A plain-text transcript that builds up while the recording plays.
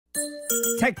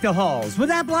Tech the Halls with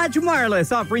Appalachian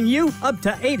Wireless offering you up to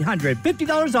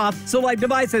 $850 off select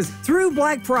devices through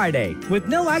Black Friday with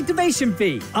no activation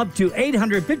fee. Up to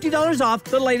 $850 off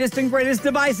the latest and greatest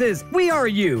devices. We are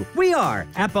you. We are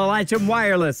Appalachian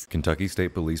Wireless. Kentucky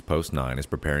State Police Post 9 is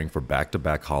preparing for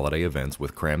back-to-back holiday events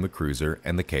with Cram the Cruiser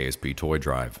and the KSP Toy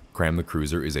Drive. Cram the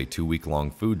Cruiser is a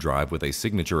 2-week-long food drive with a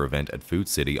signature event at Food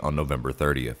City on November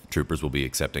 30th. Troopers will be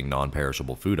accepting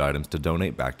non-perishable food items to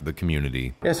donate back to the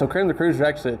community. Yeah, so Cram the Cruiser is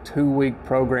actually a 2-week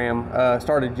program.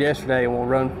 Started yesterday and will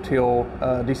run till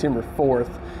December 4th.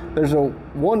 There's a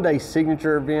 1-day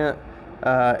signature event.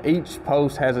 Each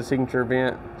post has a signature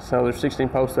event, so there's 16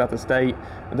 posts throughout the state.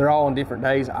 They're all on different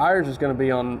days. Ours is going to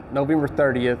be on November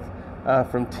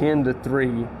 30th from 10 to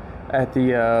 3 at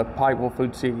the Pikeville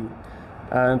Food City.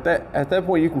 At that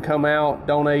point, you can come out,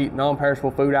 donate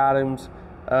non-perishable food items.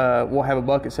 We'll have a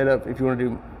bucket set up if you want to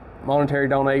do monetary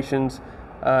donations.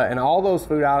 And all those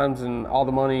food items and all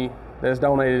the money that's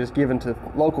donated is given to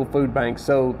local food banks.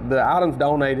 So the items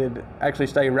donated actually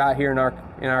stay right here in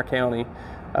our county.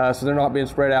 So they're not being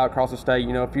spread out across the state.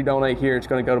 You know, if you donate here, it's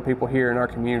going to go to people here in our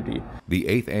community. The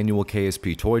 8th annual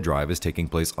KSP Toy Drive is taking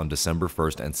place on December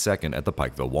 1st and 2nd at the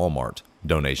Pikeville Walmart.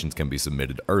 Donations can be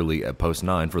submitted early at Post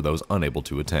 9 for those unable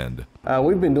to attend.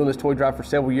 We've been doing this toy drive for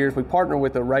several years. We partner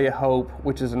with a Ray of Hope,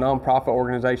 which is a nonprofit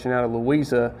organization out of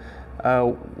Louisa.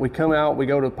 We come out, we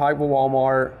go to Pikeville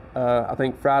Walmart. I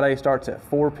think Friday starts at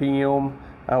 4 p.m.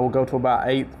 We'll go to about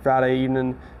 8 Friday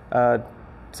evening.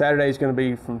 Saturday is going to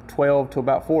be from 12 to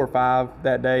about 4 or 5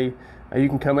 that day. You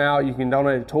can come out, you can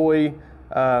donate a toy.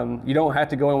 You don't have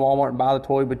to go in Walmart and buy the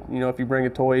toy, but you know, if you bring a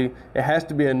toy, it has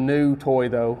to be a new toy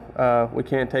though. We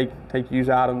can't take used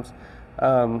items.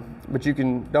 But you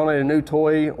can donate a new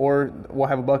toy, or we'll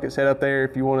have a bucket set up there.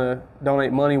 If you want to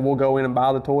donate money, we'll go in and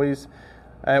buy the toys.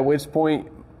 At which point,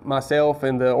 myself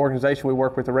and the organization we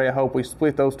work with, the Ray of Hope, we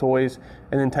split those toys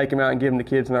and then take them out and give them to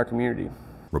kids in our community.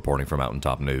 Reporting for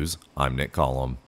Mountaintop News, I'm Nick Collum.